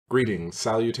Greetings,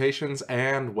 salutations,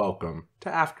 and welcome to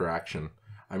After Action.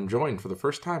 I'm joined for the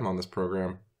first time on this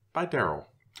program by Darrell.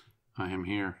 I am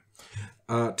here.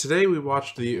 Today we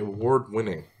watched the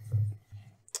award-winning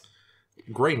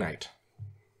GreyKnight.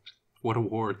 What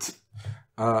awards?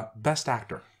 Best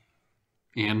Actor.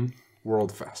 In?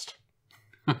 World Fest.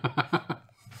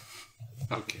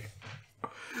 Okay.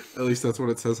 At least that's what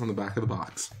it says on the back of the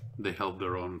box. They held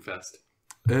their own fest.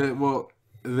 Well,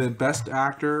 the Best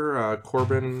Actor,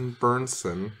 Corbin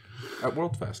Burnson, at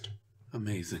World Fest.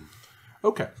 Amazing.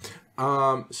 Okay.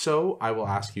 So I will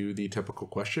ask you the typical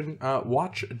question.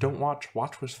 Watch, don't watch,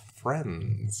 watch with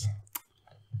friends.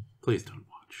 Please don't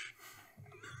watch.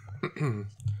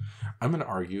 I'm going to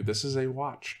argue this is a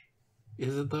watch.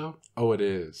 Is it, though? Oh, it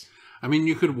is. I mean,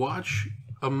 you could watch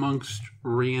amongst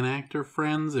reenactor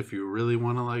friends if you really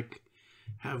want to, like,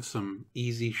 have some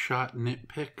easy shot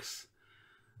nitpicks.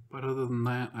 But other than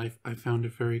that, I found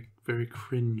it very, very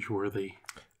cringeworthy.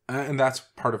 And that's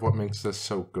part of what makes this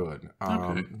so good.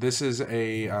 Okay. This is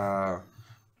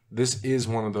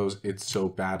one of those it's so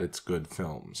bad it's good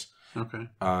films. Okay.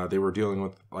 They were dealing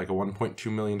with like a $1.2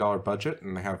 million budget,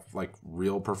 and they have like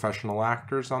real professional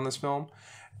actors on this film.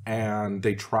 And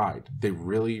they tried. They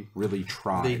really, really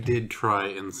tried. They did try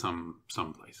in some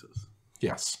places.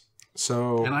 Yes.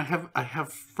 So. And I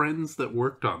have friends that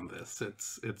worked on this.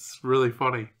 It's really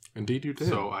funny. Indeed, you did.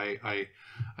 So I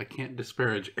can't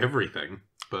disparage everything,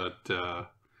 but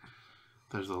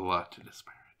there's a lot to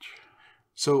disparage.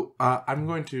 So I'm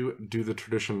going to do the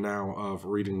tradition now of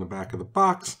reading the back of the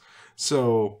box.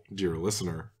 So, dear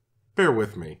listener, bear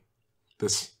with me.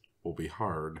 This will be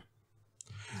hard.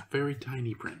 It's very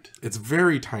tiny print. It's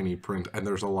very tiny print, and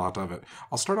there's a lot of it.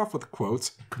 I'll start off with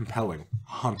quotes. Compelling,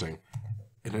 haunting,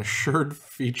 an assured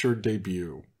feature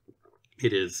debut.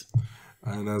 It is.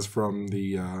 And as from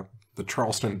the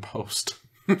Charleston Post.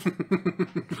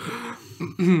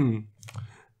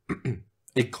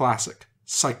 A classic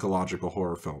psychological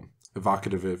horror film,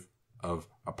 evocative of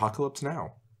Apocalypse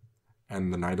Now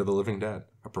and The Night of the Living Dead,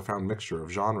 a profound mixture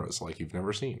of genres like you've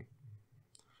never seen.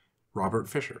 Robert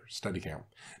Fisher, Steadicam.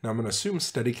 Now I'm going to assume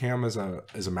Steadicam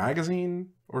is a magazine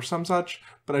or some such,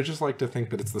 but I just like to think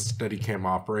that it's the Steadicam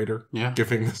operator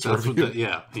giving this review.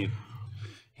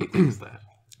 He thinks that.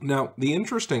 Now, the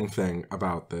interesting thing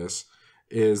about this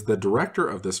is the director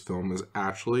of this film is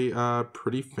actually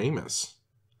pretty famous,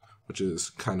 which is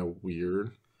kind of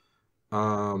weird.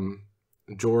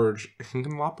 George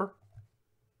Hickenlooper.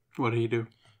 What did he do?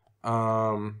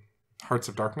 Hearts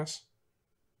of Darkness.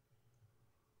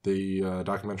 The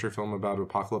documentary film about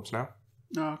Apocalypse Now.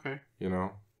 Oh, okay. You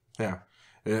know, yeah.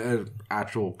 An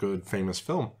actual good, famous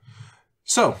film.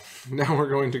 So, now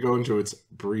we're going to go into its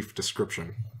brief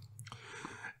description.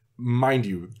 Mind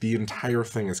you, the entire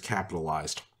thing is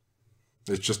capitalized.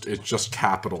 It's just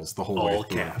capitals the whole way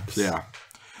through. All caps. Yeah.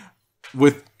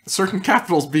 With certain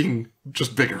capitals being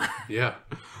just bigger. Yeah.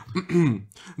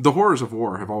 The horrors of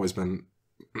war have always been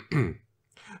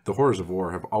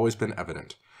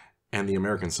evident, and the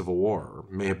American Civil War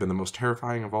may have been the most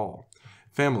terrifying of all.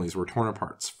 Families were torn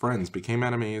apart, friends became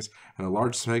enemies, and a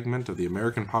large segment of the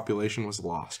American population was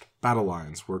lost. Battle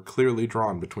lines were clearly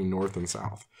drawn between North and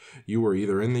South. You were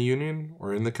either in the Union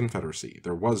or in the Confederacy.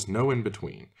 There was no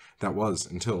in-between. That was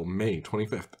until May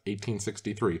 25th,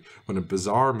 1863, when a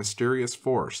bizarre, mysterious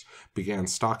force began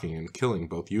stalking and killing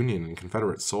both Union and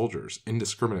Confederate soldiers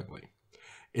indiscriminately.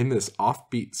 In this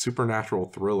offbeat supernatural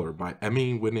thriller by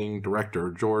Emmy-winning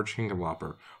director George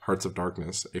Hickenlooper, Hearts of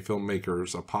Darkness, a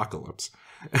filmmaker's apocalypse,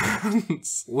 and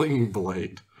Sling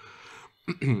Blade,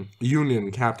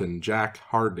 Union Captain Jack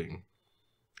Harding,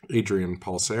 Adrian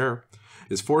Pulsar,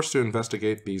 is forced to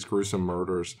investigate these gruesome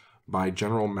murders by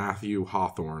General Matthew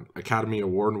Hawthorne, Academy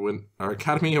Award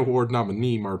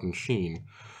nominee Martin Sheen,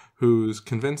 who's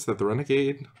convinced that the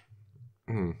renegade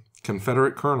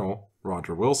Confederate Colonel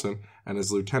Roger Wilson and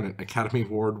his lieutenant, Academy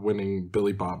Award-winning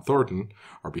Billy Bob Thornton,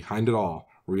 are behind it all.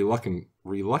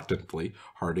 Reluctantly,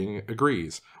 Harding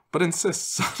agrees, but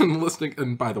insists on enlisting...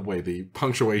 And by the way, the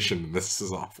punctuation in this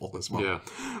is awful as well.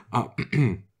 Yeah.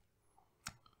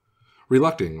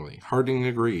 Reluctantly, Harding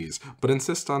agrees, but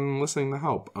insists on enlisting the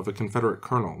help of a Confederate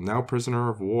colonel, now prisoner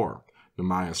of war.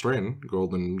 Nehemiah Stratton,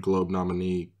 Golden Globe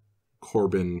nominee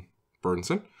Corbin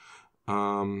Burnson,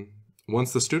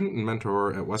 once the student and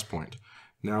mentor at West Point,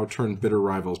 now turned bitter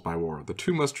rivals by war. The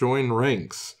two must join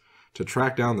ranks to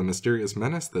track down the mysterious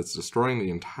menace that's destroying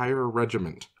the entire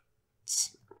regiment.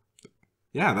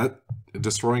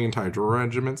 Destroying entire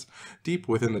regiments deep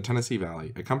within the Tennessee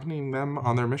Valley. Accompanying them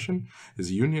on their mission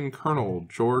is Union Colonel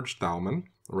George Thalman,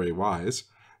 Ray Wise,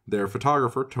 their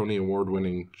photographer, Tony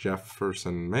Award-winning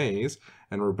Jefferson Mays,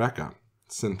 and Rebecca,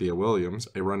 Cynthia Williams,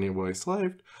 a runaway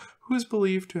slave, who is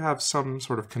believed to have some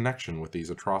sort of connection with these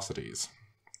atrocities.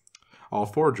 All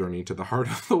four journey to the heart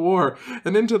of the war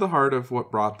and into the heart of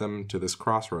what brought them to this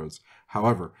crossroads.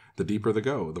 However, the deeper they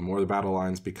go, the more the battle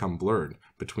lines become blurred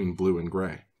between blue and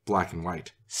gray, black and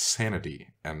white, sanity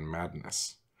and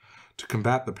madness. To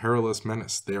combat the perilous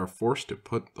menace, they are forced to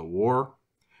put the war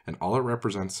and all it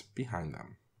represents behind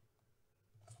them.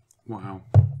 Wow.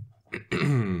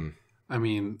 I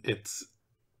mean,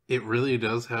 it really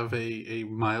does have a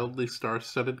mildly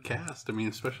star-studded cast. I mean,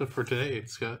 especially for today,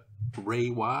 it's got Ray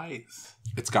Wise.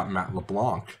 It's got Matt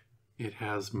LeBlanc. It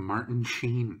has Martin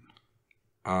Sheen.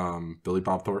 Billy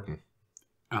Bob Thornton.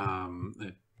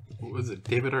 What was it?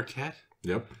 David Arquette?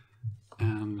 Yep.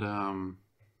 And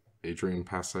Adrian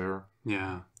Passer.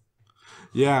 Yeah.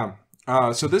 Yeah.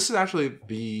 So this is actually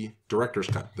the director's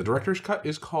cut. The director's cut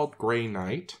is called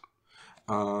GreyKnight.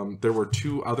 There were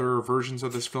two other versions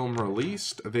of this film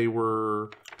released. They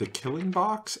were The Killing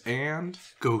Box and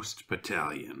Ghost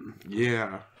Battalion.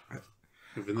 Yeah.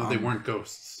 Even though they weren't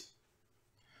ghosts.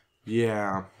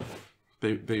 Yeah.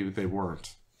 They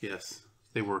weren't. Yes.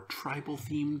 They were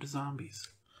tribal-themed zombies.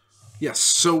 Yes,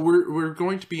 so we're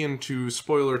going to be into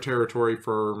spoiler territory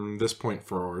from this point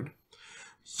forward.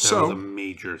 That was a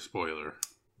major spoiler.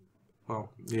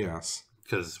 Well, yes.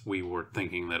 Because we were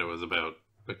thinking that it was about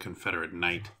a Confederate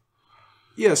knight.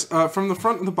 Yes, from the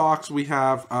front of the box we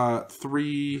have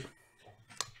three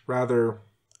rather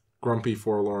grumpy,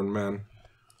 forlorn men.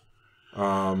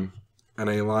 And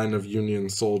a line of Union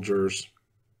soldiers.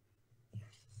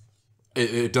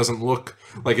 It doesn't look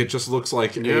like it just looks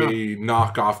like a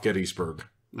knockoff Gettysburg.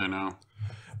 I know.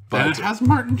 But and it has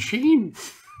Martin Sheen,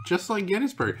 just like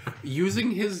Gettysburg,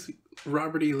 using his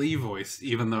Robert E. Lee voice,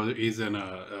 even though he's in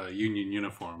a Union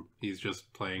uniform. He's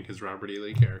just playing his Robert E.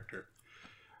 Lee character.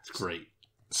 It's great.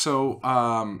 So,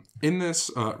 in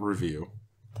this review,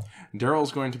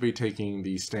 Darrell's going to be taking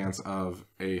the stance of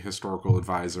a historical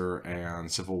advisor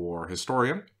and Civil War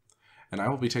historian, and I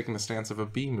will be taking the stance of a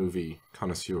B-movie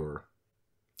connoisseur.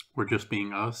 We're just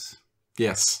being us.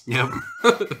 Yes. Yep.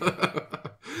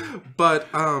 But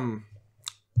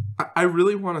I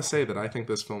really want to say that I think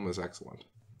this film is excellent.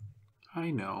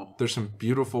 I know. There's some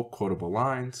beautiful quotable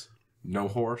lines. No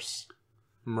horse.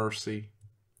 Mercy.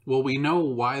 Well, we know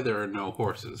why there are no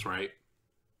horses, right?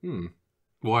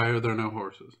 Why are there no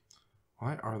horses?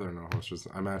 Why are there no horses?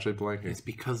 I'm actually blanking. It's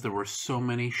because there were so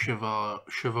many chevaux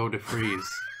de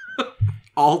frise.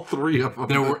 All three of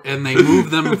them. And they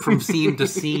moved them from scene to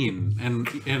scene. And,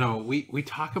 you know, we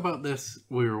talk about this.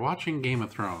 We were watching Game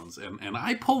of Thrones, and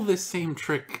I pull this same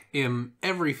trick in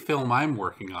every film I'm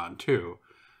working on, too.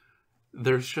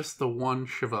 There's just the one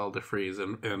cheval de frise.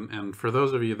 And for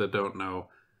those of you that don't know,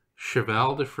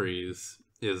 cheval de frise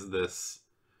is this...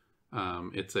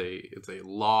 it's a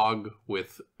log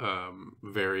with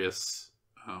various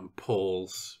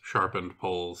poles, sharpened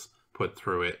poles put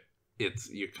through it. It's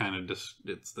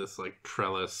this like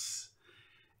trellis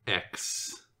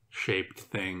X shaped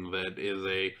thing that is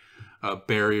a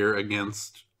barrier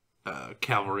against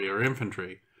cavalry or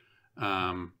infantry,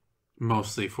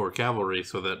 mostly for cavalry,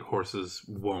 so that horses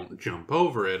won't jump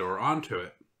over it or onto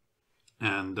it.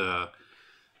 And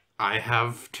I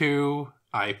have two.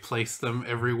 I place them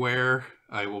everywhere.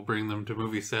 I will bring them to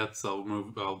movie sets.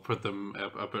 I'll put them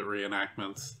up at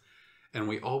reenactments. And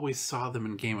we always saw them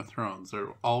in Game of Thrones. There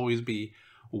will always be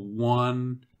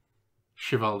one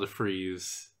cheval de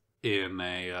frise in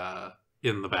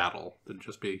the battle. There'd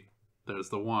just be, there's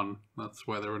the one. That's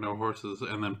why there were no horses.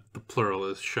 And then the plural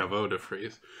is chevaux de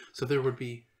frise. So there would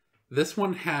be, this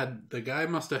one had, the guy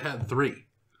must have had three.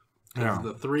 Yeah.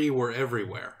 The three were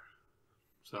everywhere.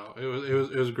 So it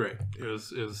was great. It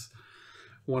was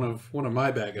one of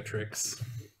my bag of tricks.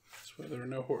 That's why there are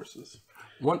no horses.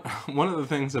 One of the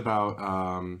things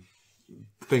about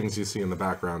things you see in the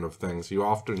background of things, you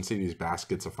often see these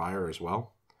baskets of fire as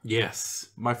well. Yes.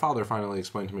 My father finally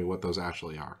explained to me what those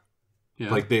actually are. Yeah.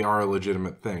 Like, they are a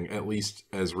legitimate thing, at least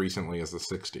as recently as the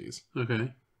 60s.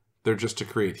 Okay. They're just to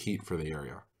create heat for the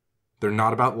area. They're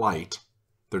not about light.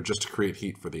 They're just to create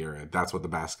heat for the area. That's what the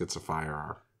baskets of fire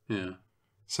are. Yeah.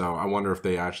 So I wonder if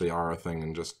they actually are a thing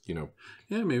and just, you know...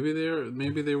 Yeah, maybe they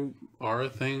are a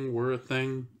thing, were a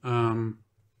thing.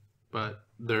 But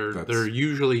they're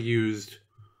usually used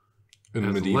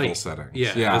in medieval light. settings.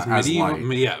 Yeah, as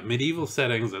medieval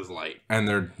settings as light. And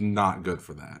they're not good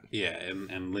for that. Yeah,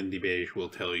 and Lindy Beige will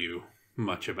tell you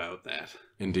much about that.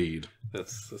 Indeed.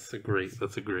 That's a great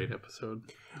episode.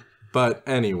 But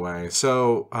anyway,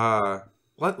 so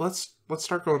let's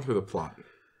start going through the plot.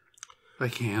 I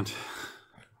can't.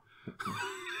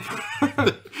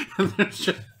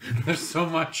 There's so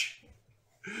much.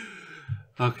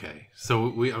 Okay, so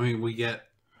we get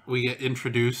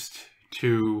introduced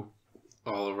to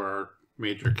all of our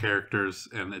major characters,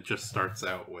 and it just starts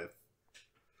out with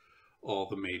all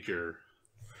the major.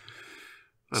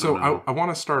 I want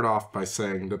to start off by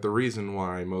saying that the reason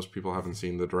why most people haven't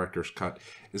seen the director's cut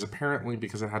is apparently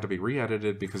because it had to be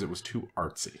re-edited because it was too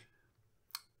artsy.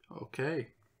 Okay.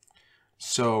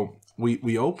 So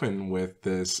we open with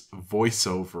this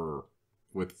voiceover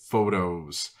with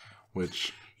photos,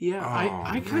 which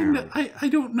I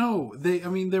don't know.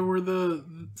 There were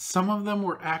some of them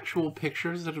were actual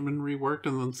pictures that have been reworked,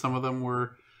 and then some of them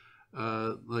were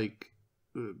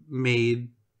made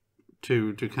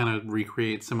to kind of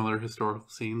recreate similar historical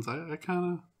scenes.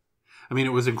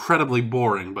 It was incredibly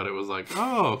boring, but it was like,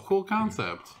 oh, cool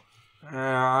concept.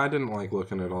 I didn't like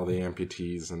looking at all the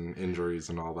amputees and injuries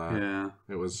and all that. Yeah.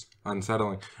 It was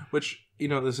unsettling. Which,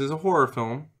 this is a horror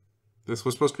film. This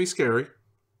was supposed to be scary.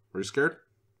 Were you scared?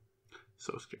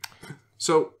 So scared.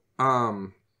 So,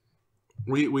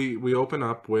 we open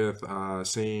up with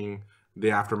seeing the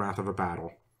aftermath of a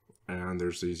battle. And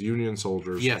there's these Union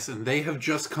soldiers. Yes, and they have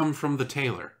just come from the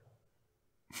tailor.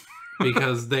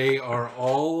 Because they are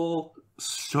all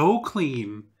so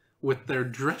clean with their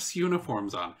dress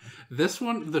uniforms on.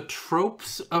 The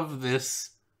tropes of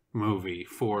this movie,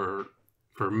 for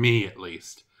me at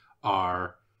least,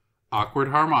 are awkward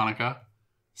harmonica,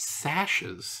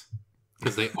 sashes,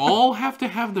 because they all have to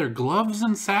have their gloves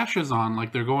and sashes on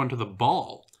like they're going to the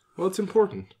ball. Well, it's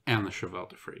important. And the cheval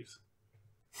de frise.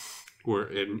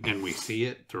 And we see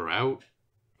it throughout.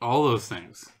 All those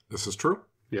things. This is true.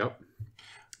 Yep.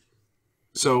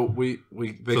 So they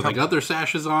got their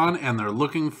sashes on, and they're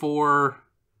looking for.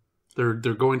 They're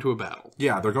going to a battle.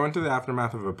 Yeah, they're going to the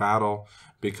aftermath of a battle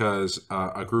because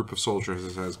a group of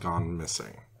soldiers has gone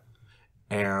missing,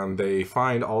 and they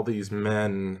find all these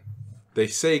men. They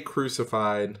say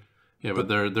crucified. Yeah, but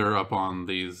they're up on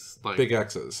these big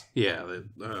X's. Yeah,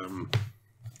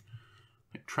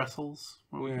 trestles.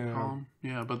 What would you call them?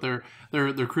 Yeah, but they're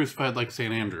crucified like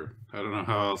St. Andrew. I don't know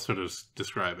how else to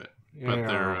describe it, but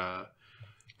they're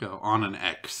on an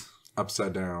X,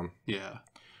 upside down. Yeah,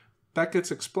 that gets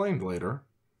explained later.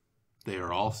 They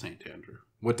are all St. Andrew.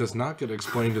 What does not get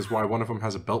explained is why one of them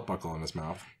has a belt buckle in his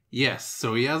mouth. Yes,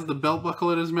 so he has the belt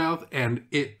buckle in his mouth, and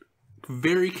it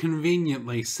very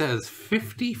conveniently says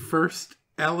 51st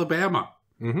Alabama.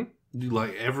 Mm-hmm.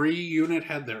 Like every unit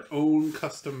had their own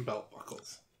custom belt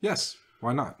buckles. Yes,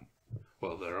 why not?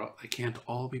 Well, they can't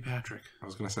all be Patrick. I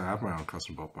was going to say I have my own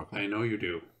custom belt buckle. I know you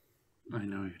do.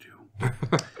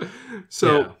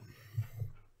 So,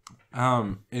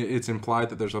 it's implied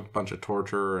that there's a bunch of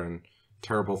torture and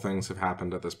terrible things have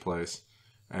happened at this place.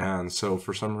 And so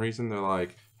for some reason they're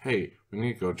like, hey, we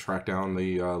need to go track down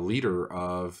the leader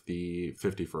of the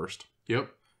 51st.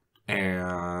 Yep.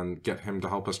 And get him to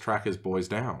help us track his boys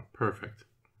down. Perfect.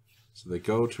 So they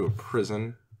go to a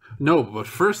prison. No, but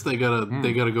first they gotta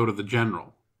go to the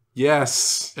general.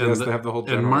 Yes. They have the whole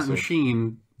general. And Martin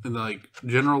Sheen, like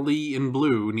General Lee in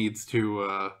blue, needs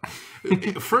to.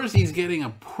 First, he's getting a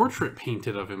portrait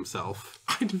painted of himself.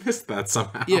 I missed that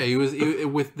somehow. Yeah, he was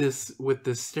with this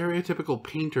stereotypical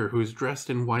painter who's dressed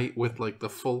in white with like the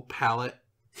full palette.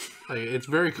 Like, it's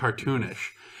very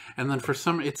cartoonish, and then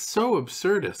it's so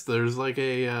absurdist. There's like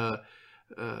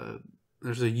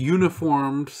there's a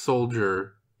uniformed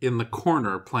soldier in the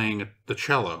corner playing the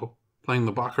cello, playing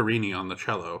the Boccherini on the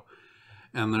cello,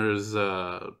 and there's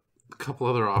a couple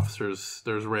other officers.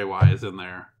 There's Ray Wise in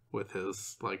there with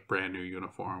his like brand new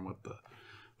uniform with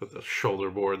the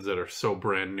shoulder boards that are so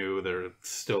brand new they're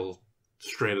still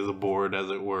straight as a board,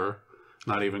 as it were,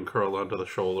 not even curled onto the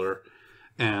shoulder.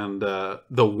 And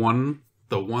the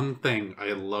one thing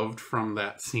I loved from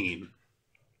that scene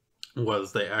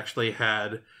was they actually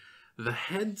had the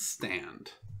headstand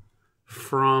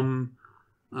from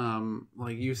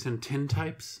like use in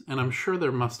tintypes, and I'm sure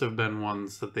there must have been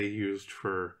ones that they used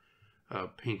for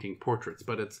painting portraits,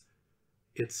 but it's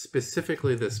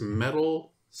specifically this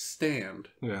metal stand.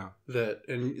 Yeah.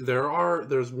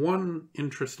 There's one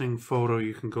interesting photo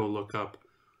you can go look up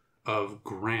of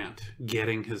Grant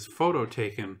getting his photo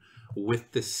taken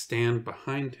with this stand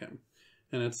behind him.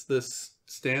 And it's this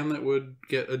stand that would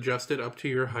get adjusted up to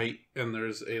your height, and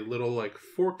there's a little like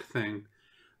fork thing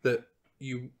that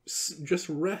you just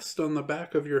rest on the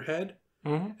back of your head,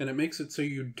 and it makes it so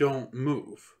you don't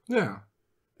move. Yeah.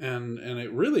 And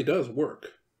it really does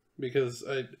work, because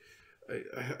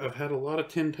I've had a lot of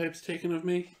tintypes taken of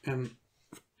me, and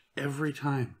every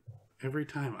time I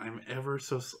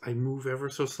move ever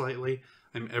so slightly,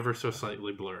 I'm ever so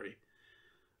slightly blurry.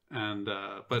 And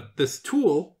but this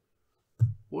tool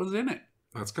was in it.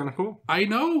 That's kind of cool. I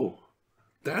know.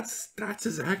 That's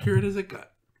as accurate as it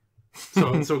got.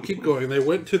 So keep going. They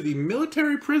went to the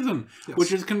military prison, Yes.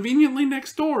 which is conveniently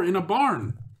next door in a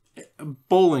barn.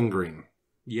 Bowling Green.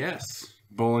 Yes.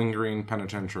 Bowling Green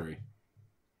Penitentiary.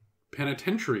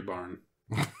 Penitentiary barn.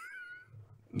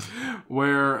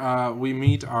 Where we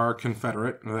meet our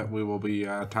Confederate that we will be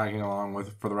tagging along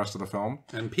with for the rest of the film.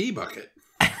 And pee bucket.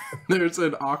 There's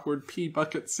an awkward pee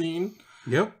bucket scene.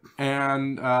 Yep.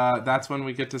 And that's when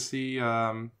we get to see...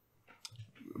 now,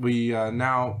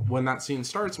 when that scene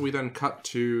starts, we then cut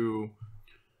to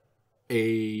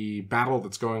a battle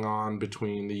that's going on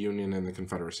between the Union and the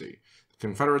Confederacy. The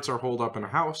Confederates are holed up in a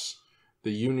house.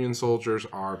 The Union soldiers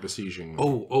are besieging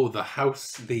them. Oh, the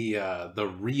house, the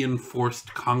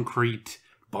reinforced concrete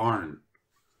barn.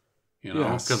 You know,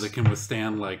 Yes. because it can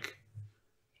withstand like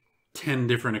 10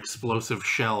 different explosive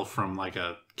shell from like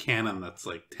a cannon that's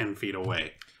like 10 feet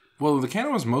away. Well, the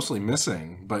cannon was mostly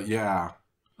missing, but yeah.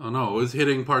 Oh no, it was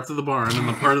hitting parts of the barn, and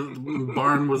the part of the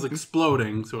barn was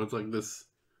exploding, so it's like this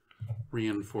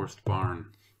reinforced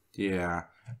barn. Yeah.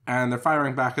 And they're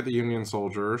firing back at the Union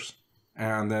soldiers,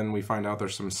 and then we find out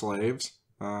there's some slaves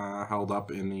held up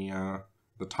in the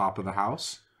top of the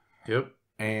house. Yep.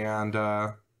 And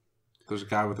there's a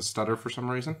guy with a stutter for some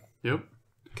reason. Yep.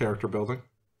 Character building.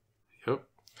 Yep.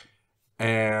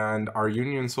 And our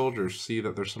Union soldiers see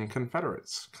that there's some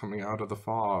Confederates coming out of the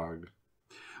fog.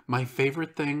 My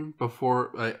favorite thing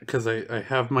before, because I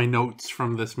have my notes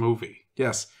from this movie.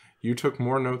 Yes, you took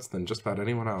more notes than just about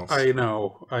anyone else. I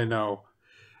know.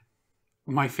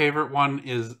 My favorite one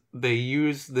is they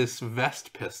use this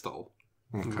vest pistol.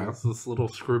 Okay. This little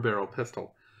screw barrel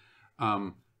pistol.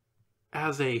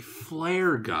 As a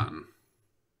flare gun.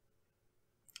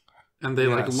 And they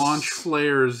like launch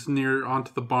flares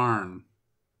onto the barn.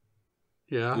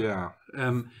 Yeah? Yeah.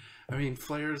 And I mean,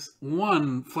 flares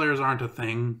aren't a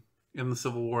thing in the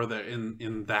Civil War that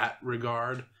in that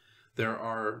regard. There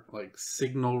are like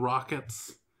signal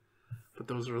rockets, but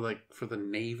those are like for the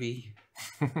Navy.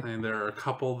 And there are a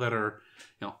couple that are,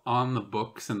 on the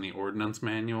books in the ordnance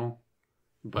manual,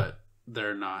 but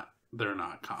they're not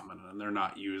common, and they're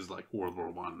not used like World War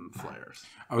I flares.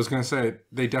 I was going to say,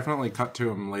 they definitely cut to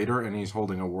him later, and he's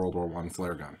holding a World War I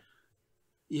flare gun.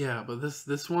 Yeah, but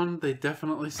this one, they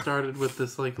definitely started with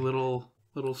this like little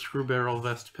screw barrel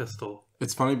vest pistol.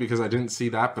 It's funny because I didn't see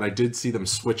that, but I did see them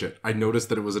switch it. I noticed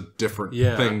that it was a different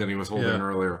thing than he was holding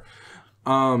earlier.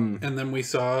 And then we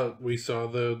saw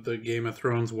the Game of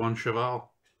Thrones one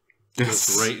cheval,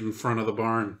 just right in front of the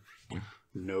barn.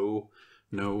 No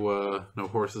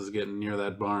horses getting near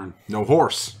that barn. No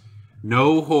horse.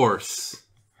 No horse.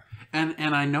 And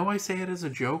I know I say it as a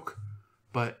joke,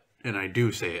 and I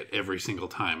do say it every single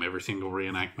time, every single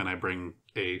reenactment I bring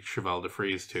a cheval de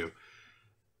frise to.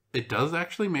 It does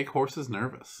actually make horses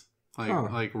nervous.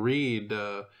 Like Reed,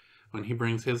 when he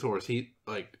brings his horse,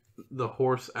 the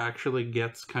horse actually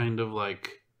gets kind of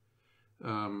like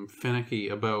finicky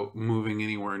about moving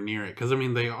anywhere near it. Because I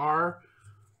mean, they are,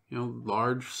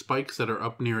 large spikes that are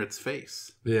up near its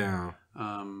face. Yeah.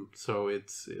 So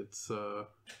it's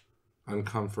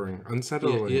uncomforting,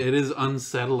 unsettling. Yeah, it is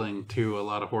unsettling to a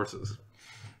lot of horses.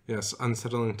 Yes,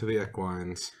 unsettling to the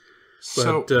equines.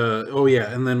 But,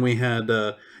 and then we had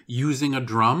using a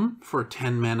drum for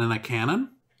 10 men in a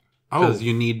cannon. Because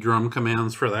you need drum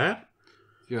commands for that.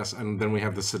 Yes, and then we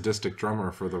have the sadistic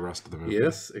drummer for the rest of the movie.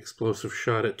 Yes, explosive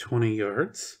shot at 20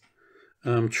 yards.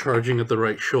 Charging at the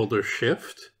right shoulder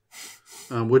shift.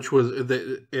 Which was,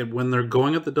 when they're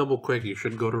going at the double quick, you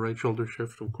should go to right shoulder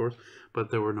shift, of course.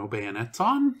 But there were no bayonets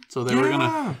on. So they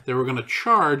were gonna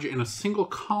charge in a single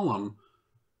column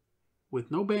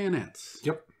with no bayonets.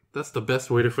 Yep. That's the best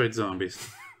way to fight zombies.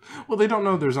 Well, they don't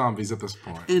know they're zombies at this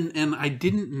point. And I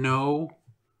didn't know.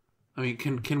 I mean,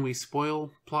 can we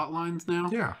spoil plot lines now?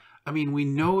 Yeah. I mean, we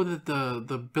know that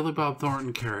the Billy Bob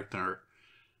Thornton character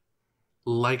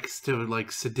likes to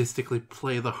sadistically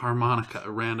play the harmonica at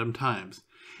random times,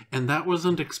 and that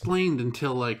wasn't explained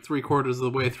until like 3/4 of the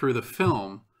way through the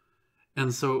film,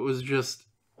 and so it was just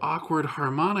awkward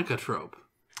harmonica trope.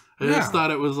 I just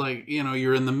thought it was like,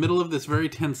 you're in the middle of this very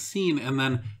tense scene, and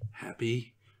then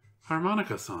happy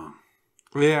harmonica song.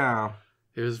 Yeah.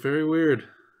 It was very weird.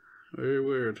 Very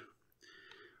weird.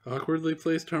 Awkwardly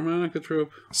placed harmonica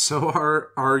trope. So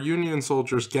our Union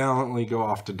soldiers gallantly go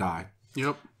off to die.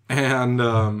 Yep. And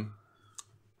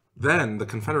then the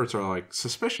Confederates are like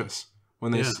suspicious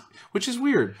when they, which is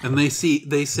weird. And they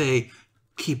say,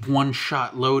 keep one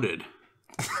shot loaded.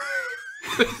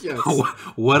 Yes.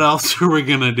 What else are we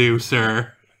gonna do,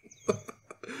 sir?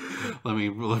 let me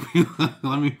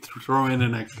throw in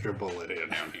an extra bullet in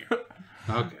down here.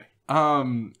 Okay.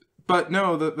 But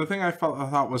no, the thing I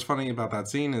thought was funny about that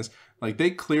scene is, like,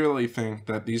 they clearly think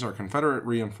that these are Confederate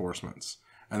reinforcements.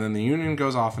 And then the Union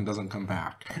goes off and doesn't come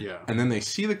back. Yeah. And then they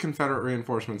see the Confederate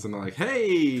reinforcements and they're like,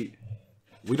 hey,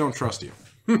 we don't trust you.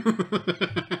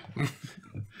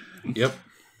 Yep.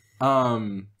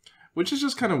 Which is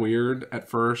just kind of weird at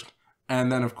first. And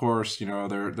then, of course, you know,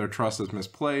 their trust is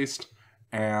misplaced.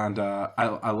 And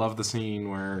I love the scene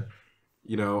where,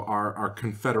 you know, our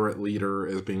Confederate leader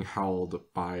is being held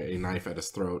by a knife at his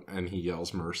throat and he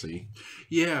yells mercy.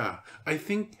 Yeah, I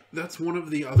think that's one of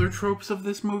the other tropes of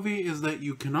this movie is that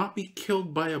you cannot be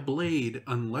killed by a blade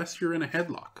unless you're in a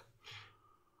headlock.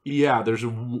 Yeah, there's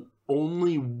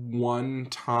only one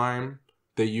time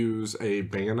they use a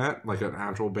bayonet, like an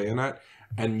actual bayonet,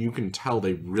 and you can tell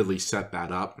they really set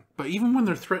that up. But even when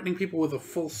they're threatening people with a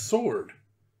full sword,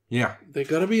 yeah, they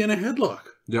gotta be in a headlock.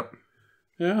 Yep.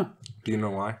 Yeah. Do you know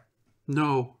why?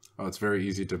 No. Oh, it's very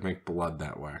easy to make blood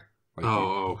that way. Like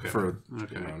okay. For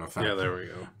you know, an effect. Yeah, there we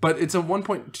go. But it's a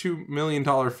 $1.2 million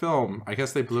film. I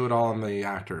guess they blew it all on the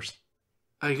actors.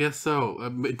 I guess so.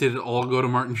 Did it all go to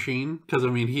Martin Sheen? Because I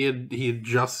mean, he had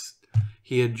just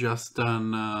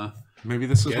done. Maybe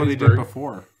this is what he did Gettysburg.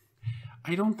 before.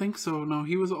 I don't think so. No,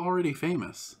 he was already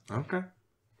famous. Okay.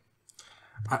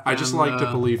 I just like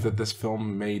to believe that this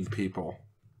film made people.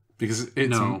 Because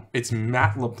it's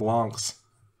Matt LeBlanc's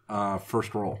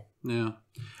first role. Yeah.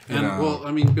 And, well,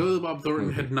 I mean, Billy Bob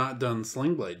Thornton had not done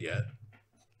Sling Blade yet.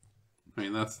 I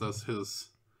mean, that's his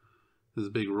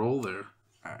big role there.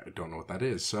 I don't know what that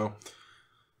is, so...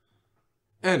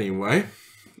 Anyway.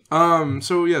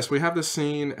 So, yes, we have this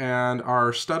scene, and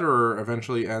our stutterer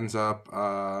eventually ends up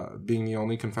being the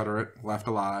only Confederate left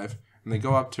alive. And they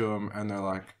go up to him, and they're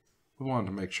like, we wanted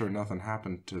to make sure nothing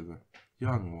happened to the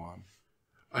young one.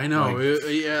 I know.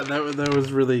 Yeah, that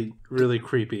was really, really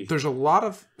creepy. There's a lot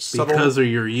of subtle... Because of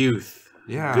your youth.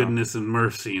 Yeah. Goodness and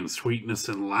mercy and sweetness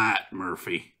and light,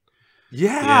 Murphy.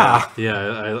 Yeah.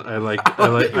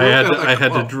 I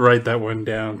had to write that one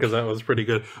down because that was pretty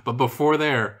good. But before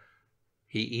there,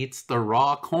 he eats the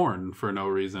raw corn for no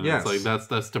reason. Yes. It's like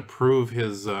that's to prove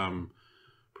his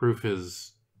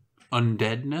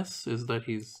undeadness is that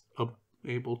he's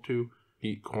able to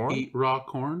Eat corn? Eat raw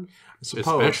corn?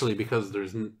 Especially because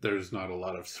there's not a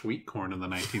lot of sweet corn in the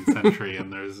 19th century,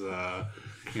 and there's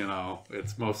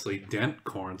it's mostly dent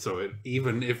corn, so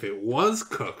even if it was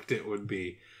cooked, it would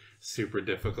be super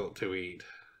difficult to eat.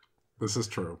 This is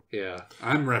true. Yeah.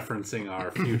 I'm referencing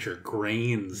our future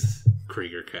grains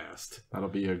Kreeger cast. That'll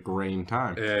be a grain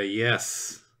time.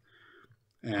 Yes.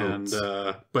 And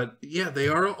but yeah, they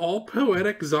are all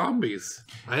poetic zombies.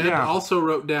 I also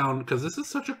wrote down, because this is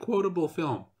such a quotable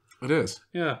film. It is.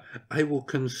 Yeah. I will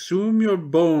consume your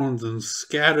bones and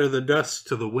scatter the dust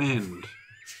to the wind.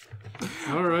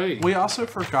 All right. We also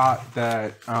forgot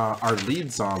that our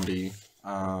lead zombie,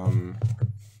 the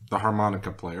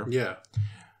harmonica player,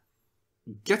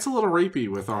 gets a little rapey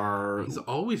with our... He's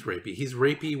always rapey. He's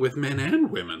rapey with men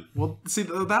and women. Well, see,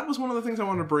 that was one of the things I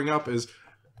wanted to bring up is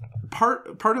part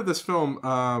of this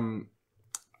film,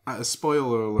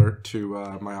 spoiler alert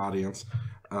to my audience,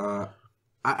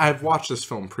 I've watched this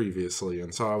film previously,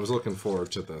 and so I was looking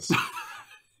forward to this.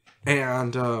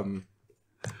 And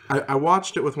I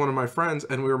watched it with one of my friends,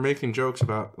 and we were making jokes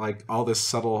about like all this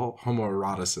subtle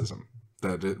homoeroticism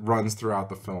that it runs throughout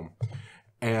the film.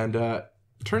 And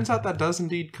turns out that does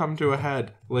indeed come to a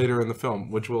head later in the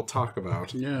film, which we'll talk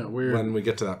about when we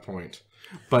get to that point.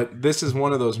 But this is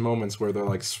one of those moments where they're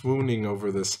like swooning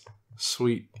over this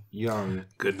sweet young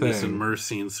goodness and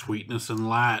mercy and sweetness and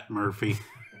light, Murphy.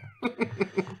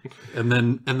 and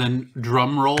then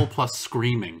drum roll plus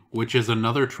screaming, which is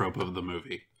another trope of the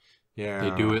movie. Yeah,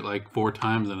 they do it like 4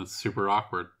 times and it's super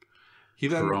awkward.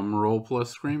 Drum roll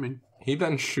plus screaming. He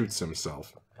then shoots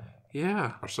himself.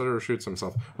 Yeah, our stutterer shoots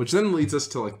himself, which then leads us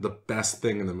to like the best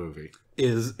thing in the movie.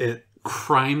 Is it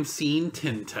crime scene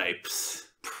tintypes?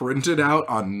 Printed out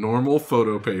on normal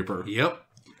photo paper. Yep,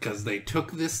 because they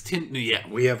took this tint... Yeah,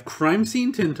 we have crime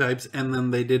scene tintypes, and then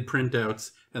they did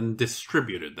printouts and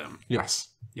distributed them. Yes.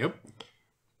 Yep.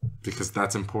 Because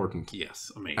that's important.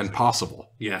 Yes, amazing. And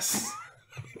possible. Yes.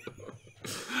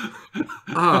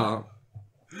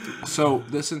 So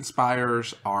this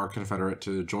inspires our Confederate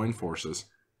to join forces.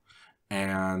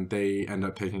 And they end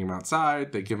up taking him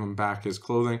outside. They give him back his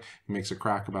clothing. He makes a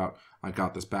crack about, I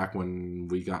got this back when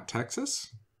we got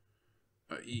Texas.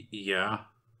 Yeah.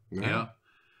 And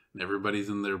everybody's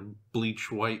in their bleach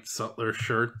white sutler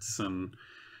shirts and,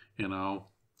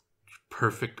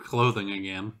 perfect clothing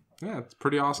again. Yeah, it's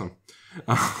pretty awesome.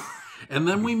 And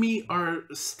then we meet our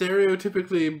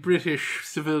stereotypically British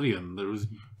civilian that was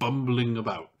bumbling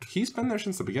about. He's been there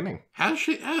since the beginning. Has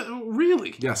she?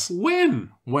 Really? Yes.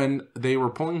 When? When they were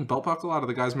pulling the belt buckle out of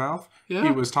the guy's mouth, Yeah.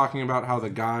 he was talking about how the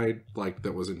guy, like,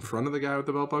 that was in front of the guy with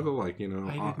the belt buckle, like, you know.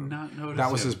 I did not notice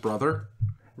that was him. his brother.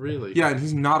 Really? Yeah, and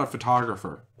he's not a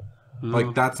photographer.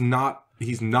 Like, that's not...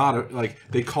 He's not a... Like,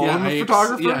 they call him a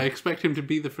photographer. Yeah, I expect him to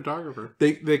be the photographer.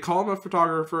 They call him a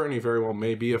photographer, and he very well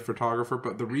may be a photographer,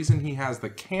 but the reason he has the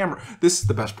camera... This is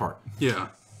the best part. Yeah.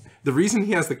 The reason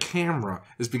he has the camera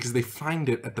is because they find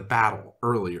it at the battle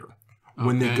earlier.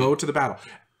 When they go to the battle.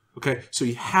 Okay, so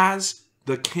he has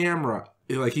the camera...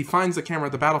 Like, he finds the camera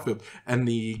at the battlefield, and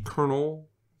the colonel...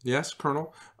 Yes,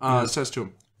 colonel? Says to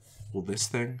him, will this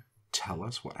thing tell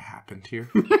us what happened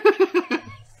here?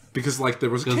 Because, like, there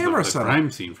was a camera set up.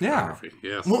 Crime scene photography.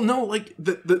 Yeah. Yes. Well, no, like,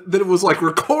 that it was, like,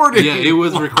 recording. Yeah, it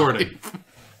was recording.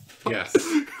 Yes.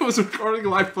 It was recording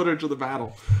live footage of the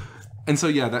battle. And so,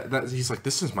 yeah, that he's like,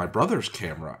 this is my brother's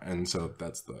camera. And so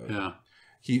that's the... Yeah.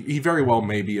 He very well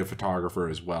may be a photographer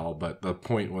as well, but the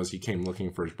point was he came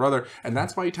looking for his brother, and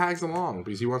that's why he tags along,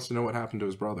 because he wants to know what happened to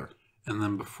his brother. And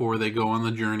then before they go on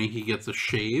the journey, he gets a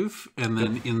shave and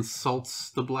then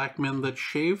insults the black men that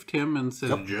shaved him and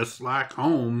says, just like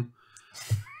home.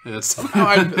 Somehow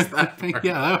I missed that part.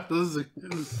 Yeah, that was...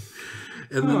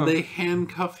 And then they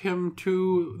handcuff him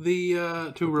to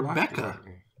to Rebecca.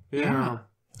 Yeah.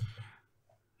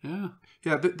 Yeah.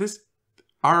 Yeah,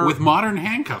 With modern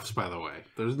handcuffs, by the way.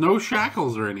 There's no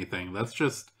shackles or anything. That's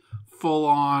just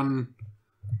full-on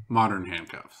modern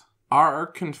handcuffs. Our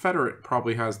Confederate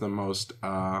probably has the most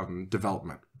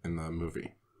development in the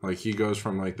movie. Like, he goes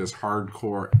from, like, this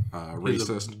hardcore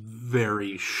racist...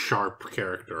 Very sharp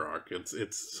character arc.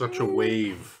 It's such a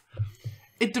wave.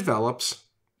 It develops.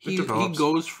 He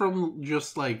goes from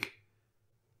just, like,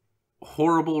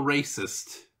 horrible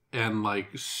racist and, like,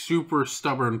 super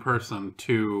stubborn person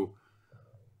to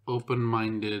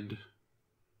open-minded,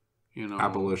 you know...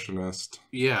 Abolitionist.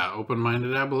 Yeah,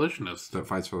 open-minded abolitionist. That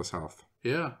fights for the South.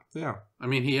 Yeah. Yeah. I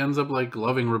mean, he ends up, like,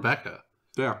 loving Rebecca.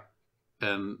 Yeah.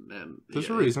 And there's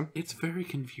a reason. It's very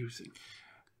confusing.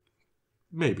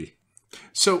 Maybe.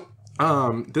 So,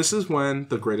 this is when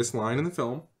the greatest line in the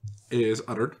film is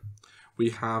uttered. We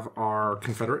have our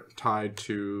Confederate tied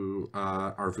to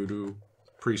our voodoo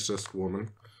priestess woman.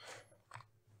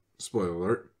 Spoiler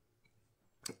alert.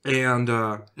 And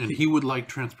he would like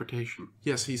transportation.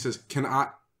 Yes, he says,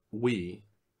 we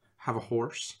have a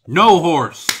horse? No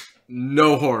horse!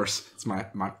 No horse. It's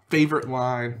my favorite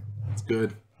line. It's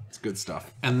good. It's good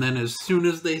stuff. And then as soon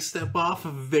as they step off,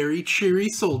 very cheery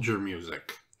soldier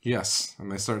music. Yes, and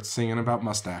they start singing about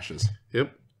mustaches.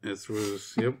 Yep.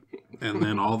 Yep. And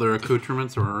then all their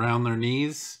accoutrements are around their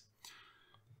knees.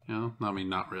 You know, I mean,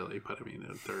 not really, but I mean,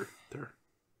 their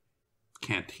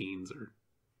canteens are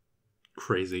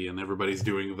crazy, and everybody's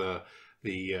doing the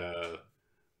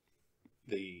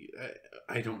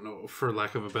I don't know, for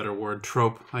lack of a better word,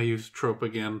 trope. I use trope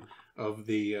again of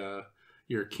the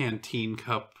your canteen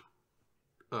cup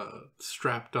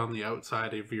strapped on the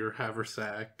outside of your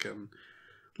haversack, and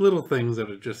little things that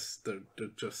are just they're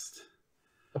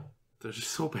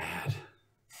just so bad.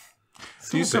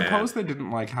 Do you suppose they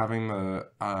didn't like having the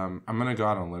I'm gonna go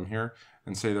out on a limb here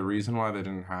and say the reason why they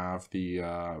didn't have the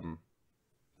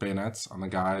bayonets on the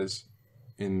guys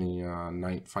in the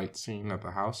night fight scene at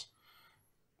the house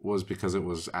was because it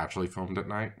was actually filmed at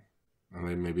night and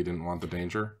they maybe didn't want the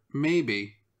danger?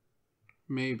 Maybe.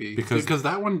 Because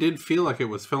that one did feel like it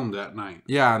was filmed at night.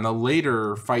 Yeah, and the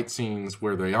later fight scenes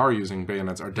where they are using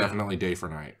bayonets are definitely day for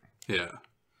night. Yeah.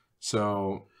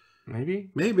 So, maybe?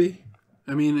 Maybe.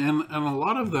 I mean, and a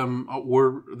lot of them are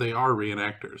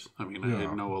reenactors. I mean, I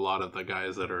know a lot of the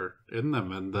guys that are in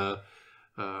them, and the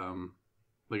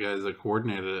guys that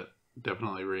coordinated it,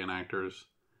 definitely reenactors.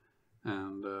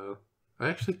 And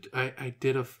I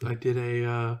did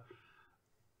a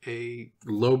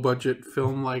low budget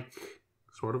film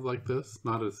sort of like this,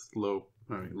 not as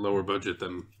lower budget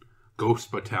than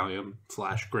Ghost Battalion /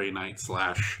 GreyKnight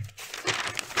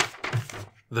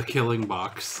 / The Killing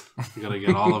Box. You gotta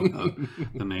get all of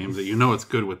the names. That it's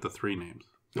good with the 3 names.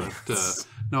 But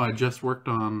no, I just worked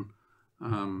on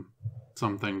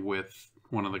something with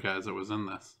one of the guys that was in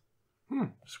this.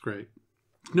 It's great.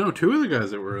 No, 2 of the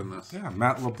guys that were in this. Yeah,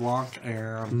 Matt LeBlanc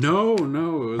and... No,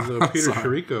 it was Peter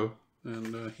Chirico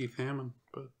and Heath Hammond.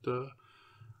 But,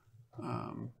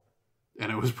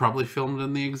 and it was probably filmed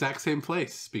in the exact same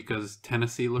place because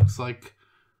Tennessee looks like,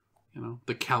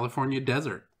 the California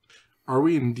desert. Are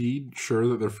we indeed sure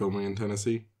that they're filming in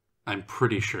Tennessee? I'm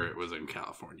pretty sure it was in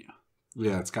California.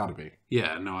 Yeah, it's got to be.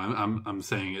 Yeah, no, I'm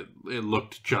saying it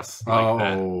looked just like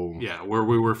that. Yeah, where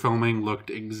we were filming looked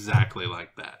exactly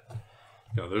like that.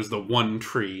 You know, there's the one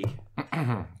tree.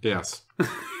 Yes.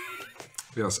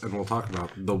 Yes, and we'll talk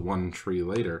about the one tree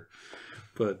later.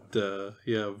 But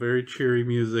yeah, very cheery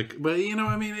music. But you know,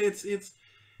 I mean,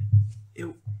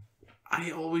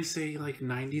 I always say like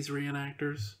 90s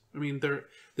reenactors. I mean,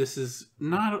 this is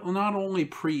not only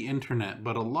pre-internet,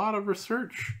 but a lot of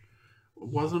research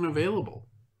wasn't available.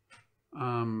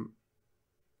 And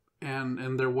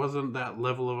there wasn't that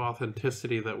level of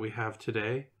authenticity that we have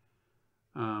today.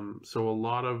 So a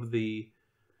lot of the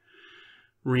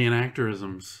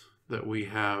reenactorisms that we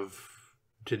have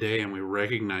today and we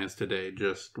recognize today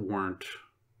just weren't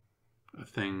a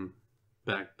thing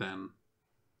back then.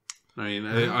 I mean,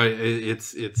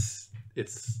 it's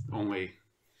only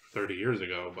 30 years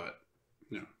ago, but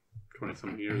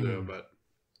 20-something years ago, but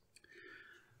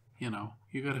you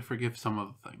got to forgive some of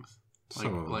the things,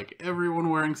 like everyone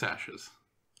wearing sashes.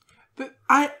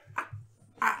 I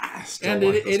still and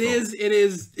like it is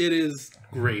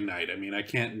GreyKnight. I mean, I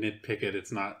can't nitpick it.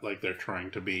 It's not like they're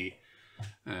trying to be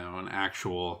an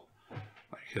actual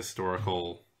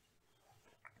historical,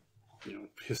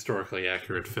 historically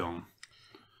accurate film.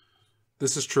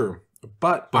 This is true,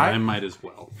 but I might as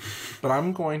well. But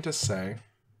I'm going to say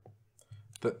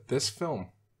that this film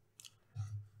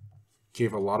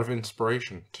gave a lot of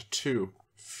inspiration to 2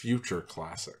 future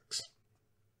classics.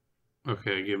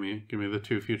 Okay, give me the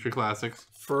 2 future classics.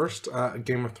 First,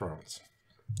 Game of Thrones,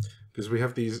 because we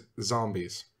have these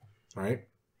zombies, right?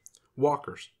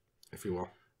 Walkers, if you will.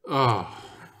 Oh,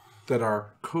 that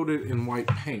are coated in white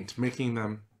paint, making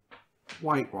them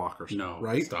White Walkers. No,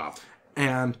 right? Stop.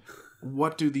 And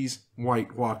what do these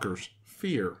White Walkers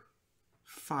fear?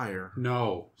 Fire.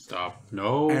 No, stop.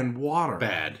 No. And water.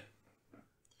 Bad.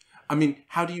 I mean,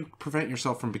 how do you prevent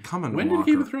yourself from becoming a walker? When did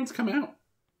Game of Thrones come out?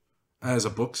 As a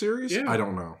book series? Yeah. I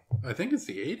don't know. I think it's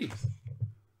the 80s.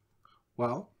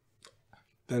 Well,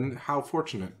 then how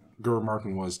fortunate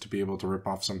Martin was to be able to rip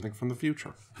off something from the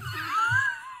future.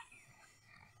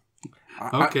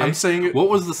 Okay. I'm saying it. What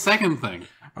was the second thing?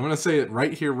 I'm going to say it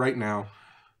right here, right now.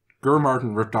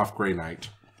 Martin ripped off GreyKnight.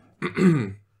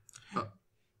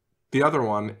 The other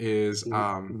one is...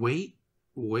 Wait.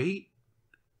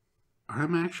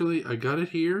 I got it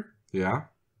here. Yeah?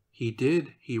 He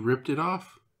did. He ripped it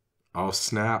off. Oh,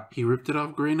 snap. He ripped it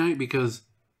off GreyKnight because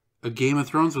A Game of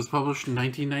Thrones was published in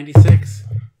 1996.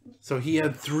 So he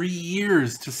had 3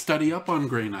 years to study up on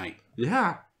GreyKnight.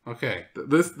 Yeah. Okay.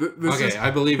 This okay, is... I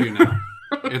believe you now.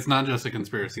 It's not just a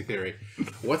conspiracy theory.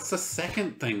 What's the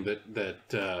second thing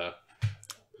that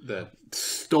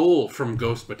stole from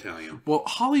Ghost Battalion? Well,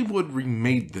 Hollywood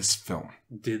remade this film.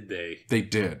 Did they? They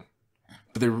did.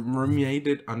 But they remade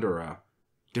it under a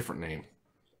different name.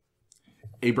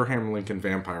 Abraham Lincoln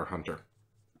Vampire Hunter.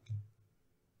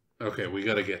 Okay, we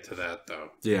got to get to that,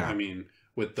 though. Yeah. I mean,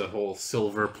 with the whole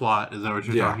silver plot, is that what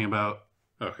you're talking about?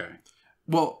 Okay.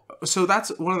 Well, so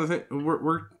that's one of the things.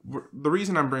 We're the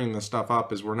reason I'm bringing this stuff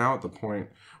up is we're now at the point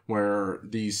where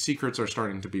these secrets are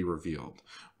starting to be revealed.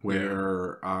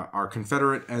 Where our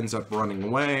Confederate ends up running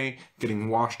away, getting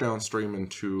washed downstream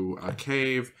into a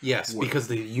cave. Yes, because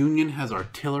the Union has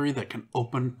artillery that can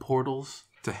open portals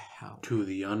to hell. To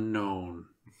the unknown.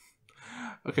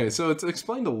 Okay, so it's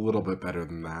explained a little bit better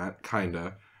than that, kind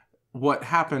of. What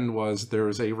happened was there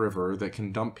was a river that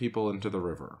can dump people into the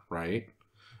river, right?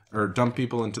 Or dump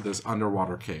people into this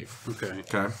underwater cave. Okay.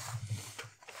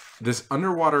 This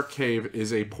underwater cave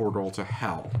is a portal to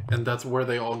hell. And that's where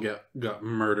they all got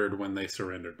murdered when they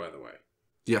surrendered, by the way.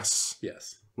 Yes.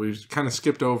 Yes. We kind of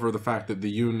skipped over the fact that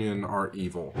the Union are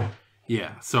evil.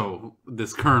 Yeah, so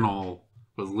this colonel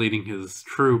was leading his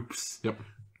troops. Yep.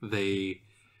 They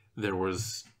were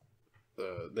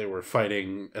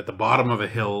fighting at the bottom of a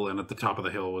hill, and at the top of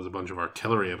the hill was a bunch of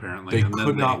artillery, apparently. They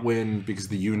could not win because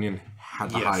the Union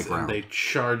had the high ground. And they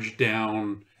charged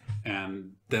down,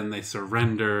 and then they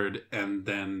surrendered, and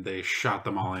then they shot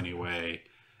them all anyway,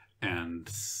 and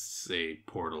a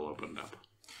portal opened up.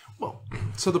 Well,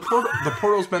 so the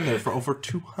portal's been there for over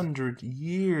 200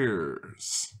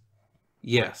 years.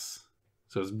 Yes.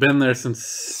 So it's been there since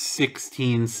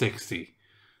 1660.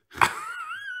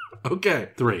 Okay.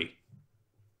 3.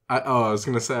 I was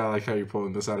going to say, I like how you're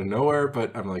pulling this out of nowhere,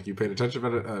 but I'm like, you paid attention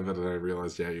to it, but then I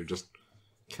realized, you just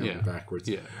counted backwards.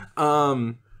 Yeah.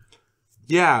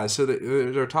 Yeah, so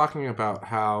they're talking about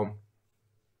how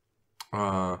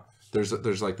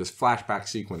there's like this flashback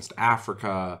sequence to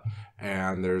Africa,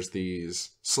 and there's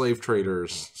these slave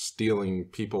traders stealing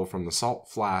people from the salt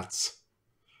flats.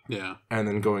 Yeah. And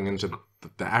then going into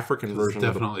the African version.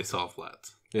 Definitely salt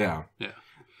flats. Yeah. Yeah.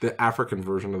 The African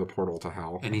version of the portal to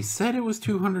hell. And he said it was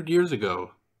 200 years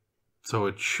ago. So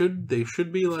they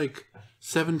should be like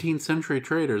 17th century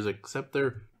traders, except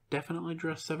they're definitely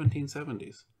dressed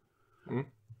 1770s. I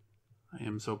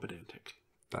am so pedantic.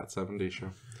 That 70s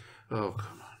show. Oh,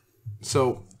 come on.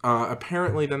 So,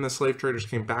 apparently then the slave traders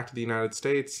came back to the United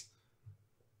States.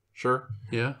 Sure.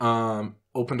 Yeah.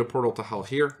 Opened a portal to hell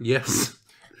here. Yes.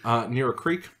 Near a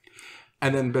creek.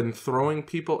 And then been throwing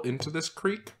people into this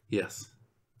creek. Yes.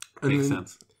 And Makes then,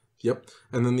 sense. Yep.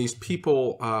 And then these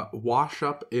people wash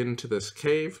up into this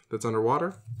cave that's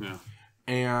underwater. Yeah.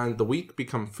 And the weak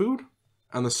become food.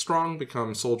 And the strong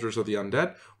become soldiers of the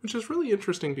undead. Which is really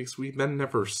interesting because we then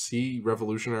never see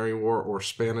Revolutionary War or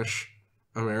Spanish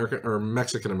American or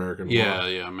Mexican American War.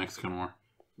 Yeah, Mexican War.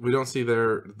 We don't see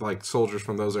their like soldiers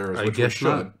from those eras, which we should.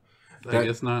 Not. I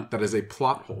guess not. That is a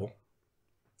plot hole.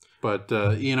 But,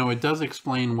 it does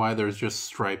explain why there's just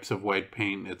stripes of white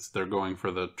paint. They're going for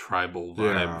the tribal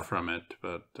vibe from it.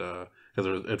 But,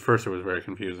 because at first it was very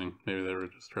confusing. Maybe they were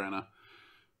just trying to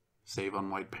save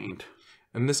on white paint.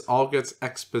 And this all gets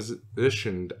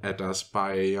expositioned at us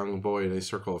by a young boy in a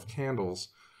circle of candles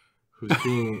who's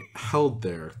being held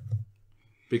there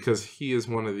because he is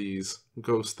one of these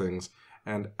ghost things.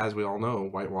 And as we all know,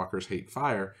 White Walkers hate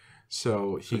fire.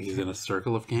 So he's in a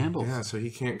circle of candles. Yeah, so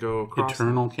he can't go across.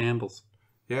 Eternal candles.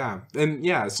 Yeah. And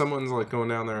yeah, someone's like going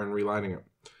down there and relighting it.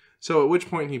 So at which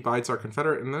point he bites our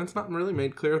Confederate, and then it's not really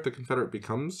made clear if the Confederate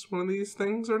becomes one of these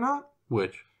things or not.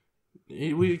 Which?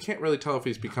 We can't really tell if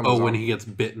he's become... Oh, when he gets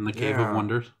bit in the Cave of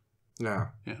Wonders? Yeah.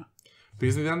 Yeah.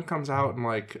 Because he then comes out and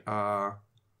like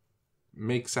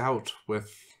makes out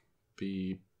with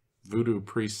the voodoo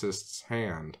priestess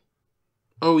hand.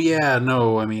 Oh, yeah,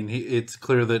 no, I mean, it's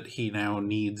clear that he now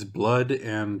needs blood,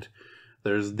 and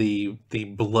there's the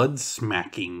blood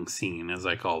smacking scene, as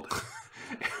I called it.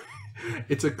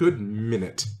 It's a good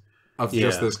minute of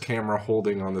just this camera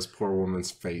holding on this poor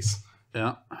woman's face.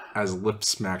 Yeah. As lip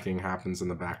smacking happens in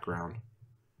the background.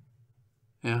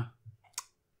 Yeah.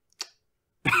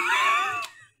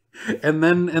 And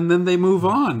then they move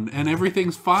on, and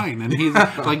everything's fine, and he's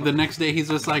like, the next day he's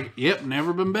just like, yep,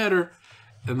 never been better.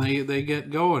 And they get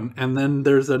going, and then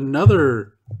there's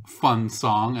another fun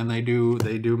song, and they do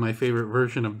my favorite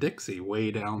version of Dixie, "Way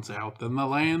Down South in the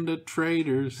Land of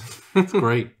Traders." It's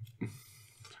great.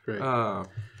 It's great.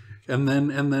 And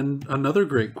then another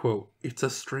great quote: "It's a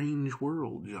strange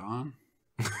world, John."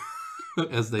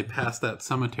 As they pass that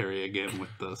cemetery again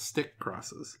with the stick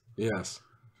crosses. Yes.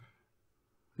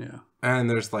 Yeah. And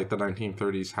there's like the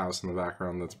 1930s house in the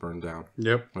background that's burned down.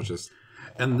 Yep. Which is.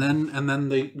 And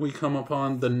then we come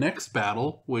upon the next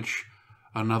battle, which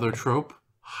another trope,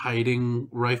 hiding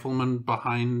riflemen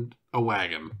behind a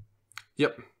wagon.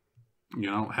 Yep.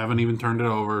 Haven't even turned it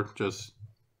over, just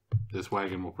this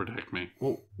wagon will protect me.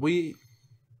 Well,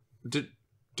 did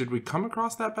we come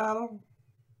across that battle?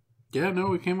 Yeah, no,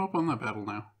 we came up on that battle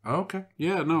now. Oh, okay.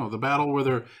 Yeah, no, the battle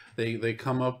where they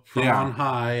come up from on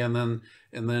high and then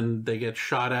they get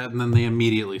shot at and then they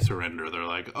immediately surrender. They're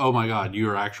like, "Oh my god,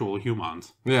 you're actual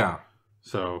humans." Yeah.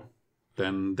 So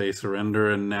then they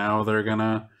surrender and now they're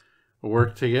gonna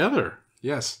work together.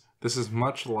 Yes, this is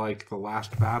much like the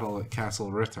last battle at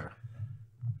Castle Ritter.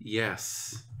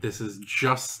 Yes, this is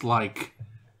just like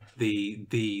the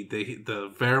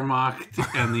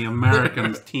Wehrmacht and the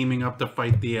Americans teaming up to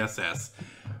fight the SS.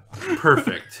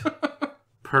 Perfect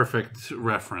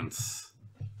reference.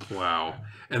 Wow.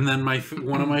 And then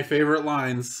one of my favorite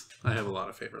lines. I have a lot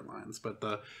of favorite lines, but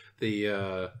the